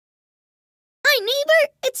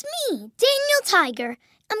neighbor. It's me, Daniel Tiger.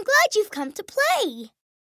 I'm glad you've come to play.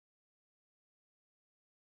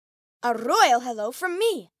 A royal hello from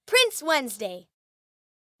me, Prince Wednesday.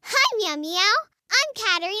 Hi, Meow Meow. I'm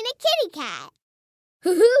Katerina Kitty Cat.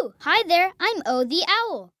 Hoo-hoo! Hi there, I'm O the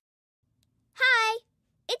Owl. Hi,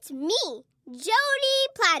 it's me, Jody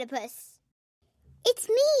Platypus. It's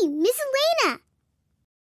me, Miss Elena.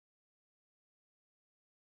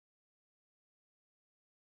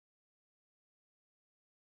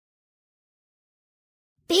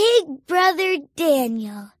 Big Brother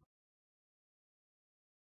Daniel.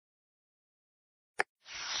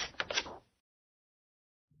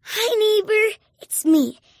 Hi, neighbor. It's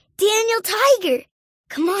me, Daniel Tiger.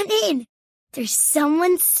 Come on in. There's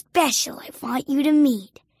someone special I want you to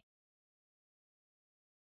meet.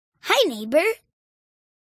 Hi, neighbor.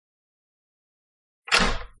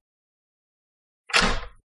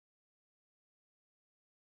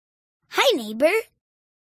 Hi, neighbor.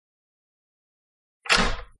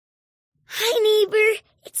 Hi, neighbor.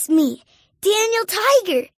 It's me, Daniel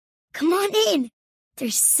Tiger. Come on in.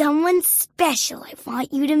 There's someone special I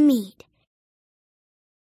want you to meet.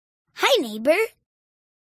 Hi, neighbor.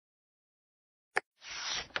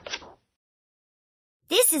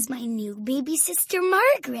 This is my new baby sister,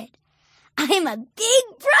 Margaret. I'm a big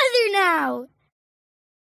brother now.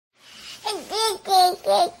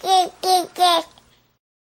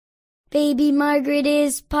 Baby Margaret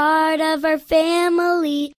is part of our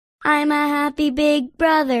family. I'm a happy big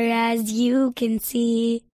brother, as you can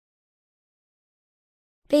see.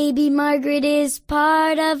 Baby Margaret is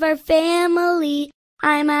part of our family.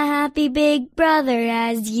 I'm a happy big brother,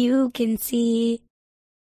 as you can see.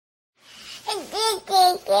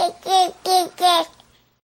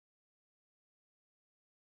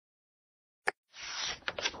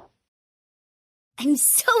 I'm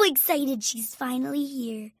so excited she's finally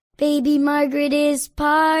here. Baby Margaret is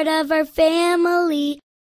part of our family.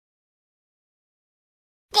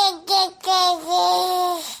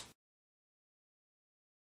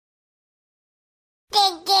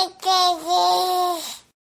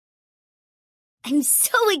 I'm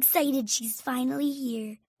so excited she's finally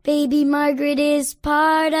here. Baby Margaret is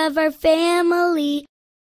part of our family.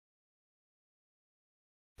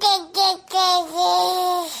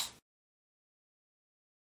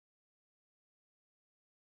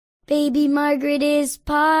 Baby Margaret is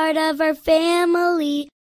part of our family.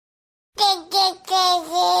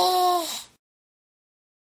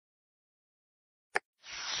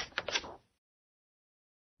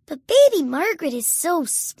 But baby Margaret is so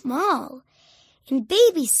small, and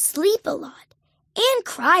babies sleep a lot and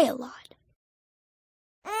cry a lot.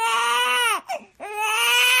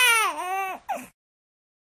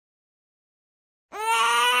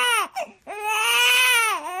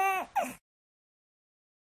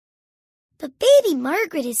 But baby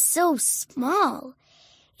Margaret is so small,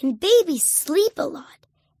 and babies sleep a lot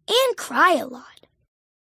and cry a lot.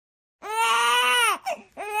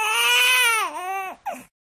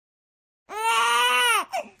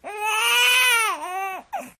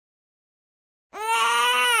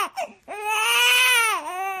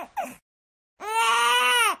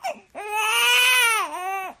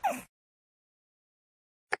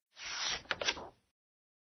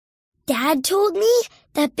 Dad told me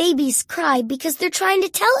that babies cry because they're trying to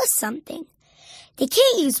tell us something. They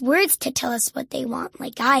can't use words to tell us what they want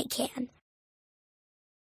like I can.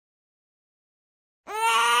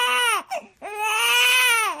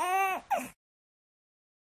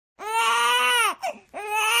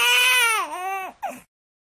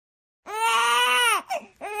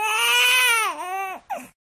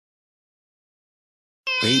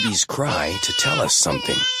 Babies cry to tell us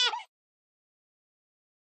something.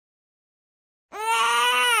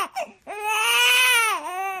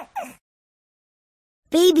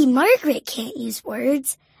 Baby Margaret can't use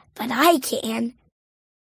words, but I can.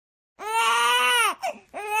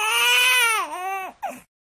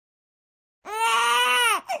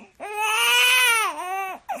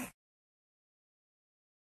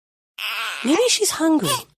 Maybe she's hungry.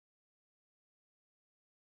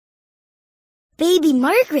 Baby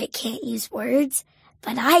Margaret can't use words,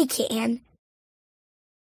 but I can.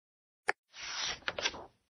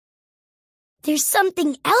 There's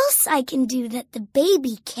something else I can do that the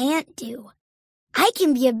baby can't do. I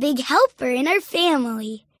can be a big helper in our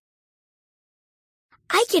family.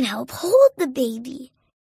 I can help hold the baby.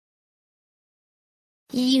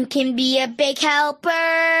 You can be a big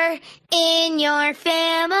helper in your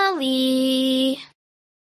family.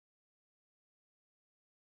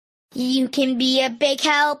 You can be a big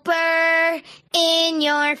helper in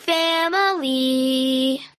your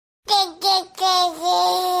family.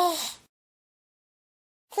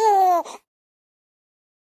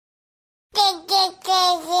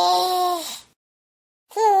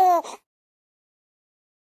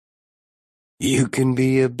 You can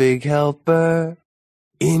be a big helper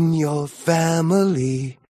in your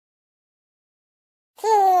family.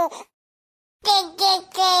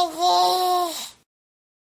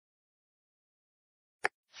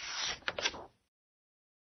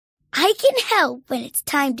 I can help when it's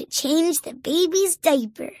time to change the baby's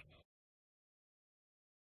diaper.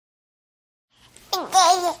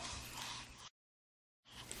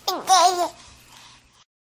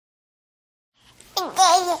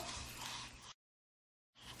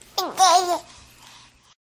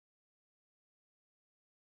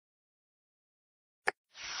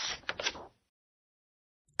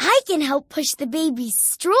 I can help push the baby's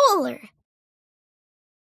stroller.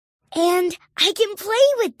 And I can play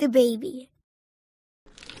with the baby.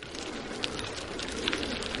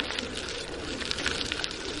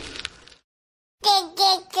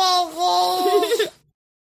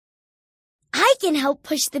 I can help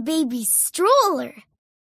push the baby's stroller.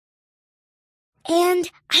 And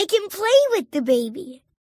I can play with the baby.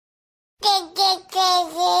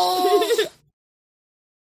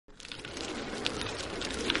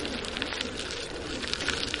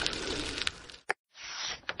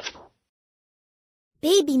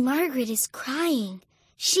 Baby Margaret is crying.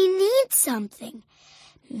 She needs something.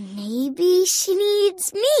 Maybe she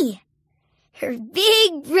needs me, her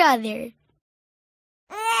big brother.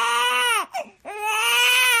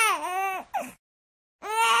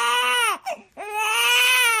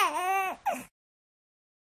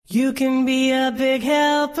 You can be a big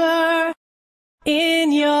helper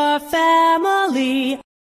in your family.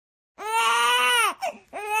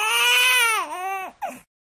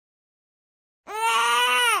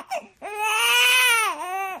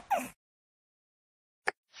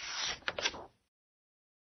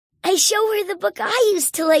 I show her the book I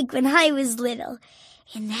used to like when I was little,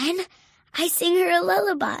 and then I sing her a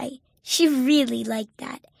lullaby. She really liked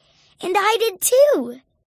that, and I did too.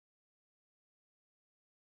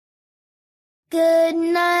 Good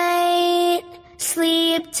night,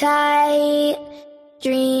 sleep tight,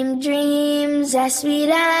 dream dreams as sweet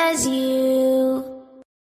as you.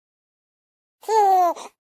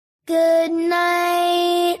 Good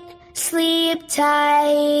night, sleep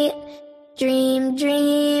tight, dream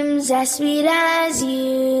dreams as sweet as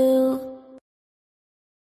you.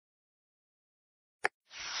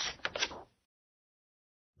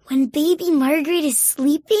 When baby Margaret is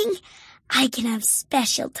sleeping, I can have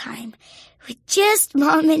special time with just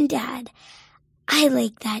Mom and Dad. I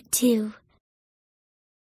like that too.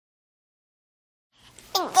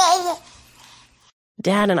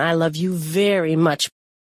 Dad and I love you very much.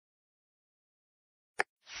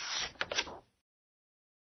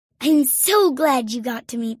 I'm so glad you got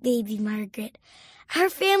to meet baby Margaret. Our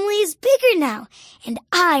family is bigger now, and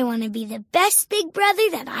I want to be the best big brother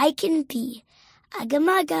that I can be.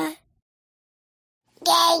 Agamaga.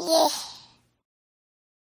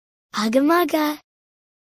 Agamaga.